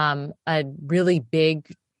a really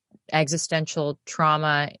big existential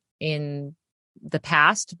trauma in the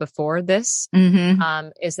past before this,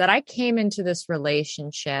 is that I came into this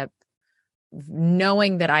relationship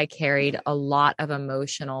knowing that I carried a lot of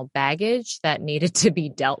emotional baggage that needed to be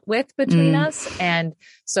dealt with between us. And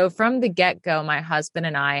so from the get-go, my husband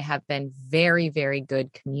and I have been very, very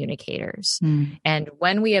good communicators. And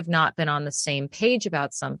when we have not been on the same page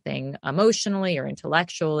about something emotionally or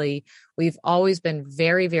intellectually, we've always been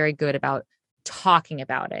very, very good about talking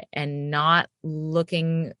about it and not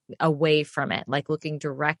looking away from it, like looking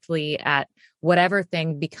directly at whatever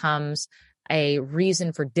thing becomes a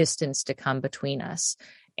reason for distance to come between us.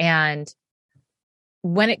 And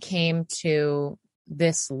when it came to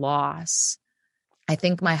this loss, I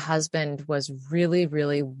think my husband was really,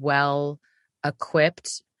 really well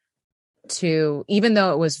equipped to, even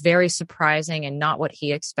though it was very surprising and not what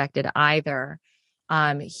he expected either,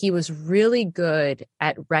 he was really good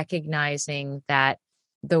at recognizing that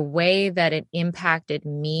the way that it impacted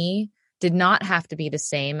me did not have to be the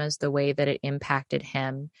same as the way that it impacted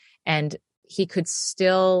him. And he could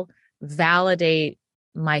still validate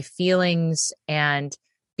my feelings and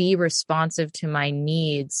be responsive to my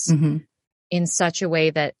needs in such a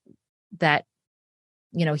way that,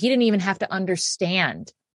 he didn't even have to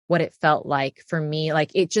understand what it felt like for me.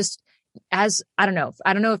 Like it just, I don't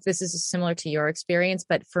know if this is similar to your experience,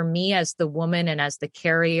 but for me as the woman and as the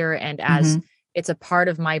carrier and as it's a part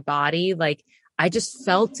of my body, like I just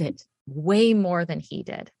felt it way more than he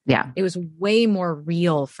did. Yeah. It was way more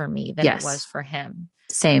real for me than it was for him.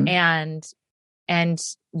 Same. And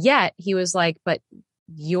yet he was like, but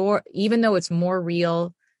even though it's more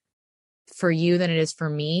real for you than it is for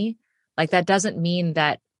me, like that doesn't mean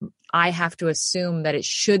that I have to assume that it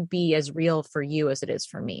should be as real for you as it is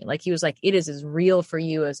for me. Like he was like, it is as real for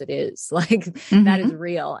you as it is. Like that is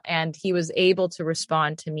real. And he was able to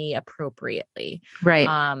respond to me appropriately. Right.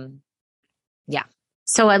 Yeah.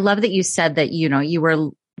 So I love that you said that,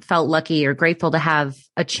 you felt lucky or grateful to have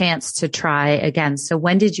a chance to try again. So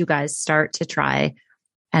when did you guys start to try,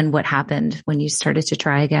 and what happened when you started to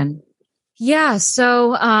try again? Yeah.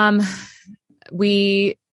 So,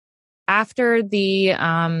 after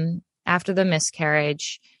the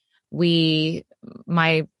miscarriage,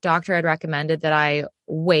 my doctor had recommended that I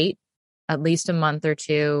wait at least a month or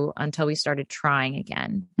two until we started trying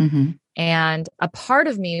again. And a part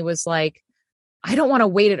of me was like, I don't want to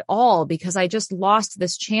wait at all because I just lost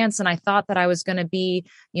this chance. And I thought that I was going to be,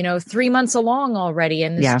 3 months along already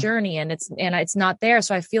in this journey, and it's not there.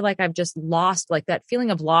 So I feel like I've just lost, like that feeling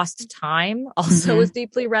of lost time also is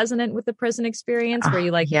deeply resonant with the prison experience where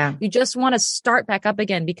you just want to start back up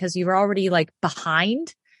again because you're already like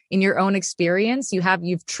behind in your own experience.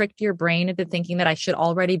 You've tricked your brain into thinking that I should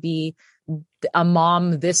already be a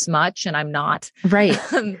mom this much and I'm not. Right.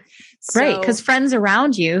 Right. Cause friends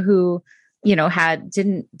around you who,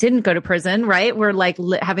 didn't go to prison, right? Were like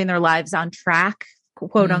having their lives on track,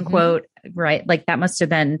 quote unquote, right? Like that must have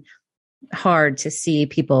been hard to see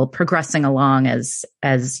people progressing along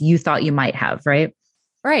as you thought you might have, right?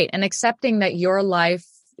 Right. And accepting that your life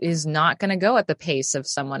is not going to go at the pace of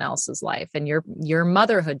someone else's life, and your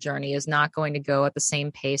motherhood journey is not going to go at the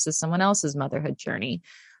same pace as someone else's motherhood journey.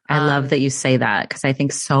 I love that you say that because I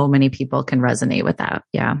think so many people can resonate with that.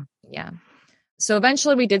 Yeah. Yeah. So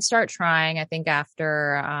eventually we did start trying, I think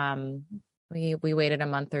after we waited a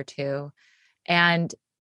month or two. And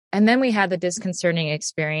then we had the disconcerting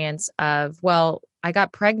experience of, well, I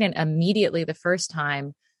got pregnant immediately the first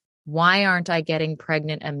time. Why aren't I getting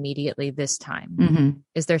pregnant immediately this time?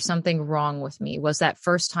 Is there something wrong with me? Was that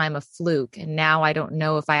first time a fluke? And now I don't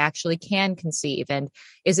know if I actually can conceive. And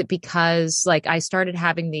is it because like I started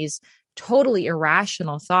having these totally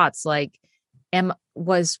irrational thoughts like,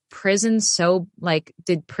 was prison so like,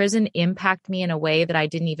 did prison impact me in a way that I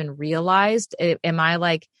didn't even realize? Am I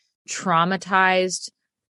like traumatized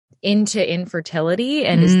into infertility?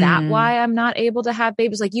 And is that why I'm not able to have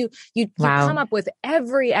babies? Like you come up with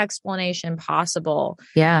every explanation possible.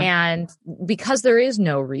 Yeah. And because there is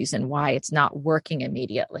no reason why it's not working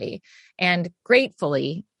immediately. And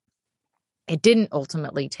gratefully, it didn't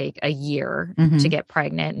ultimately take a year to get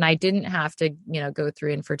pregnant. And I didn't have to, go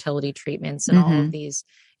through infertility treatments and all of these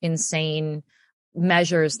insane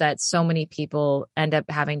measures that so many people end up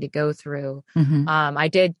having to go through. I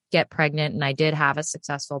did get pregnant and I did have a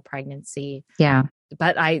successful pregnancy. Yeah.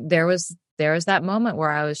 But there was that moment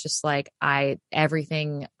where I was just like,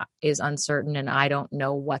 everything is uncertain and I don't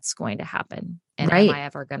know what's going to happen. And am I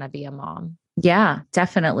ever going to be a mom? Yeah,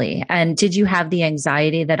 definitely. And did you have the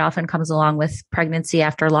anxiety that often comes along with pregnancy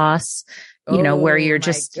after loss, where you're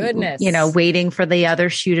just, waiting for the other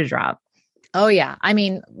shoe to drop? Oh yeah. I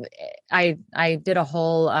mean, I did a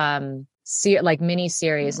whole, mini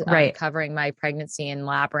series covering my pregnancy in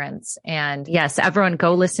Labyrinths. And yes, everyone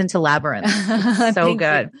go listen to Labyrinths. So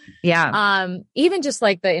good. You. Yeah. Even just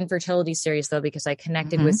like the infertility series though, because I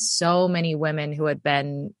connected with so many women who had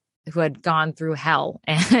gone through hell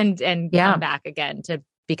and come back again to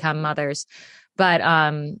become mothers. But,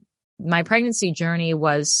 my pregnancy journey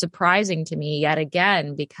was surprising to me yet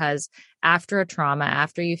again, because after a trauma,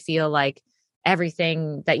 after you feel like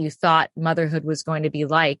everything that you thought motherhood was going to be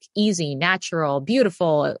like, easy, natural,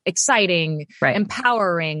 beautiful, exciting,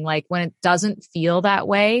 empowering. Like when it doesn't feel that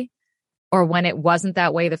way, or when it wasn't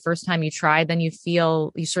that way the first time you tried, then you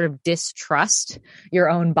sort of distrust your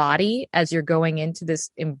own body as you're going into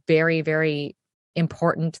this very, very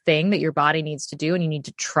important thing that your body needs to do. And you need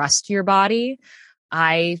to trust your body.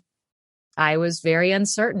 I was very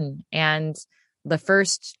uncertain. And the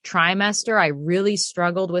first trimester, I really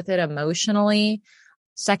struggled with it emotionally.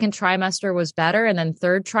 Second trimester was better. And then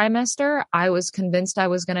third trimester, I was convinced I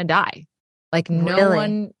was going to die. Like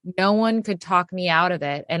no one could talk me out of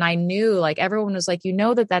it. And I knew, like, everyone was like,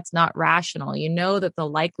 that's not rational. That the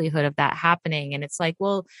likelihood of that happening. And it's like,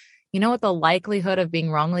 well, you know what the likelihood of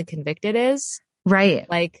being wrongly convicted is? Right.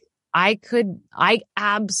 Like I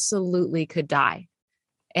absolutely could die.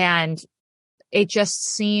 And it just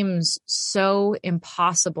seems so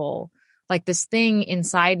impossible. Like this thing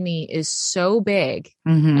inside me is so big,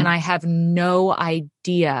 and I have no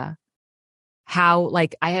idea how,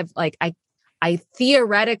 like, I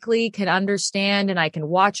theoretically can understand, and I can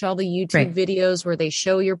watch all the YouTube videos where they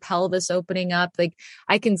show your pelvis opening up. Like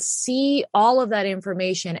I can see all of that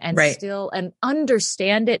information and still and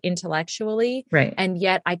understand it intellectually. And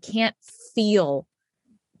yet I can't feel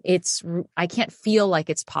like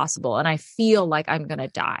it's possible. And I feel like I'm going to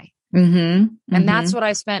die. And that's what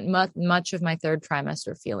I spent much of my third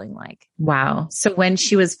trimester feeling like. Wow. So when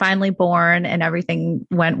she was finally born and everything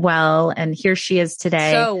went well, and here she is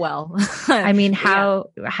today. So well. I mean, how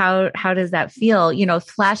does that feel?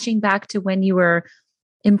 Flashing back to when you were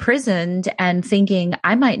imprisoned and thinking,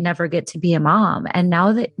 I might never get to be a mom. And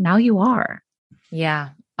now you are.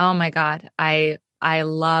 Yeah. Oh my God. I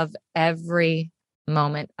love every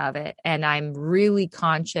moment of it. And I'm really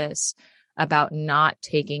conscious about not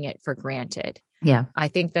taking it for granted. Yeah. I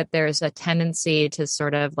think that there's a tendency to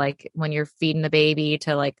sort of, like, when you're feeding the baby,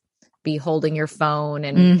 to like be holding your phone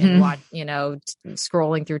and watch,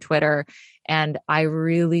 scrolling through Twitter. And I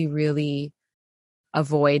really, really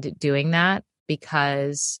avoid doing that,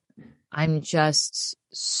 because I'm just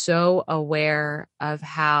so aware of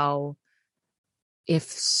how,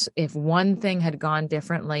 if one thing had gone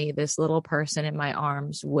differently, this little person in my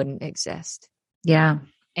arms wouldn't exist. Yeah.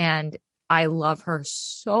 And I love her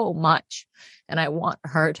so much, and I want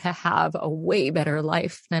her to have a way better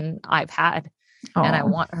life than I've had. Aww. And I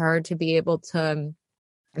want her to be able to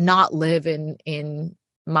not live in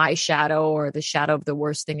my shadow, or the shadow of the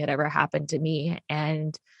worst thing that ever happened to me.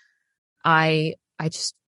 And I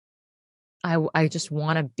just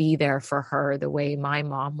want to be there for her the way my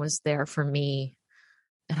mom was there for me.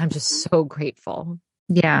 And I'm just so grateful.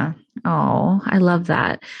 Yeah. Oh, I love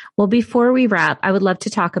that. Well, before we wrap, I would love to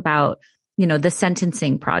talk about, the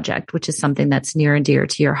sentencing project, which is something that's near and dear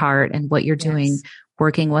to your heart, and what you're doing,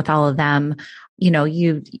 working with all of them.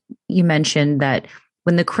 You mentioned that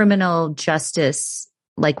when criminal justice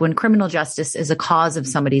is a cause of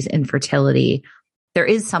somebody's infertility, there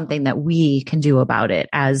is something that we can do about it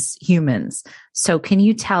as humans. So can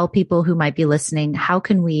you tell people who might be listening, how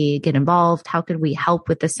can we get involved? How can we help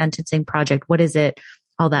with the sentencing project? What is it?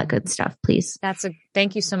 All that good stuff, please.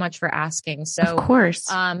 Thank you so much for asking. So, of course,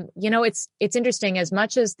 it's interesting. As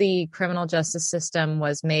much as the criminal justice system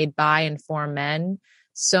was made by and for men,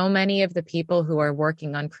 so many of the people who are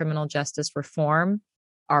working on criminal justice reform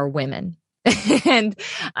are women. And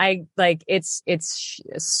it's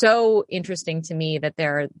so interesting to me that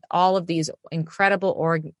there are all of these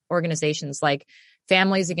incredible organizations like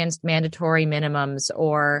Families Against Mandatory Minimums,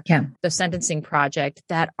 or the Sentencing Project,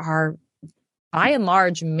 that are by and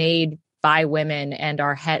large made by women and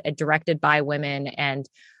are directed by women, and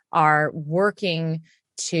are working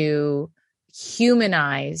to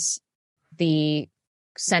humanize the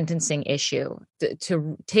sentencing issue,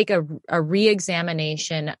 to take a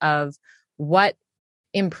re-examination of what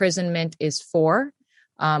imprisonment is for,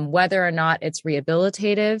 whether or not it's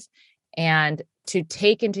rehabilitative, and to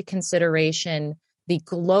take into consideration the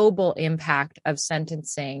global impact of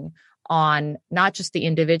sentencing on not just the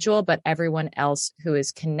individual, but everyone else who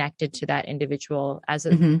is connected to that individual, as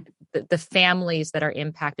the families that are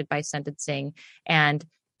impacted by sentencing, and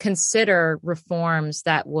consider reforms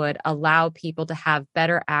that would allow people to have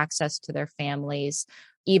better access to their families,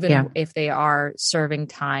 even if they are serving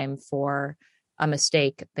time for a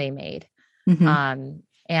mistake they made. And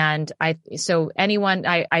I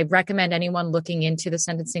recommend anyone looking into the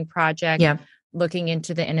Sentencing Project, looking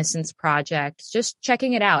into the Innocence Project, just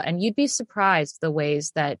checking it out. And you'd be surprised the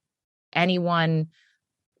ways that anyone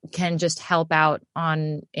can just help out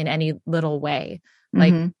in any little way.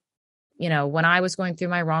 Like, when I was going through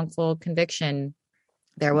my wrongful conviction,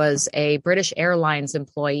 There was a British Airlines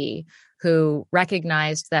employee who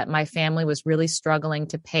recognized that my family was really struggling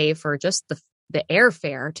to pay for just the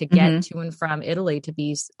airfare to get to and from Italy to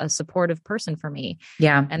be a supportive person for me.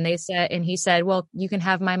 Yeah. And he said, well, you can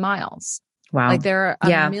have my miles. Wow. Like there are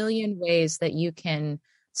a million ways that you can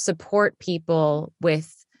support people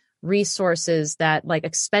with resources that like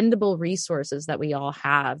expendable resources that we all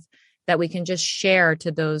have that we can just share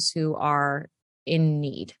to those who are in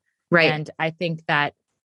need. Right. And I think that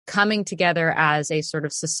coming together as a sort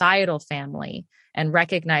of societal family and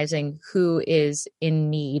recognizing who is in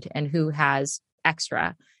need and who has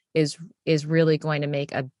extra is really going to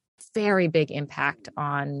make a very big impact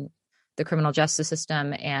on the criminal justice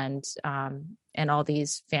system and all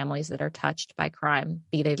these families that are touched by crime,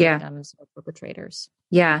 be they victims or perpetrators.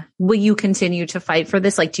 Yeah. Will you continue to fight for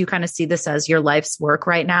this? Like, do you kind of see this as your life's work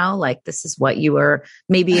right now? Like, this is what you were,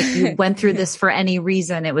 maybe if you went through this for any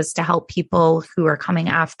reason, it was to help people who are coming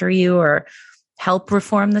after you or help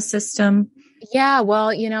reform the system? Yeah.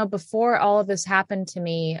 Well, before all of this happened to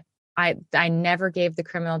me, I never gave the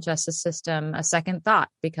criminal justice system a second thought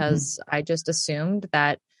because I just assumed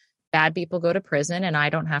that bad people go to prison and I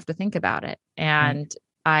don't have to think about it. And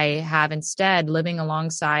I have instead, living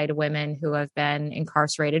alongside women who have been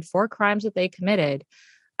incarcerated for crimes that they committed,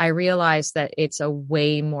 I realized that it's a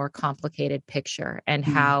way more complicated picture and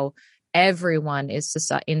how everyone in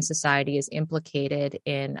society is implicated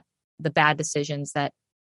in the bad decisions that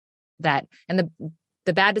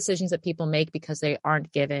the bad decisions that people make because they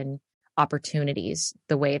aren't given opportunities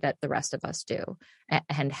the way that the rest of us do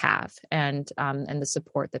and have, and the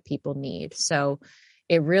support that people need. So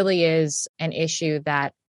it really is an issue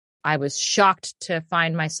that I was shocked to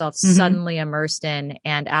find myself suddenly immersed in.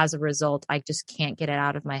 And as a result, I just can't get it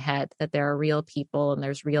out of my head that there are real people and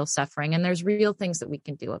there's real suffering and there's real things that we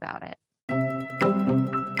can do about it.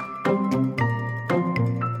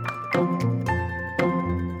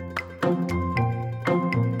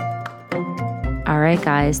 All right,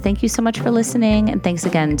 guys, thank you so much for listening. And thanks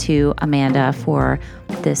again to Amanda for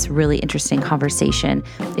this really interesting conversation.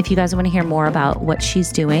 If you guys want to hear more about what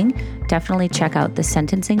she's doing, definitely check out The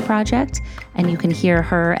Sentencing Project. And you can hear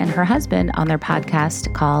her and her husband on their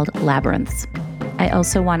podcast called Labyrinths. I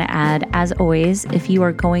also want to add, as always, if you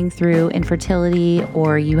are going through infertility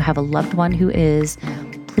or you have a loved one who is,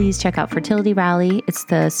 please check out Fertility Rally. It's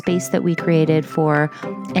the space that we created for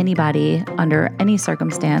anybody under any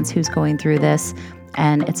circumstance who's going through this.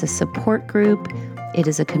 And it's a support group. It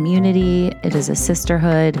is a community. It is a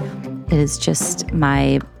sisterhood. It is just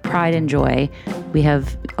my pride and joy. We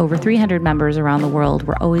have over 300 members around the world.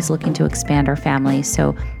 We're always looking to expand our family.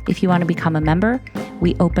 So if you want to become a member,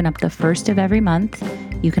 we open up the first of every month.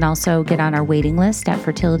 You can also get on our waiting list at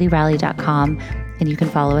fertilityrally.com. And you can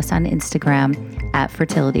follow us on Instagram at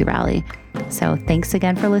Fertility Rally. So thanks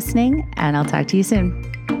again for listening, and I'll talk to you soon.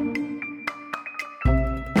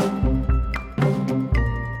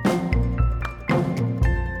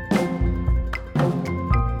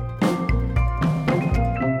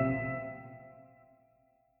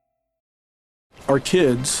 Our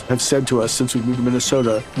kids have said to us since we moved to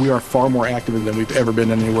Minnesota, we are far more active than we've ever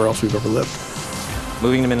been anywhere else we've ever lived.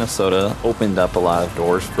 Moving to Minnesota opened up a lot of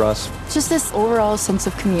doors for us. Just this overall sense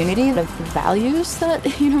of community, the values that,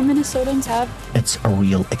 Minnesotans have. It's a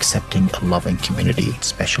real accepting, loving community,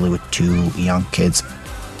 especially with 2 young kids.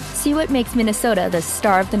 See what makes Minnesota the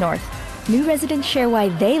star of the North. New residents share why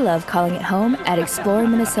they love calling it home at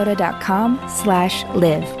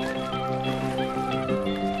exploreminnesota.com/live.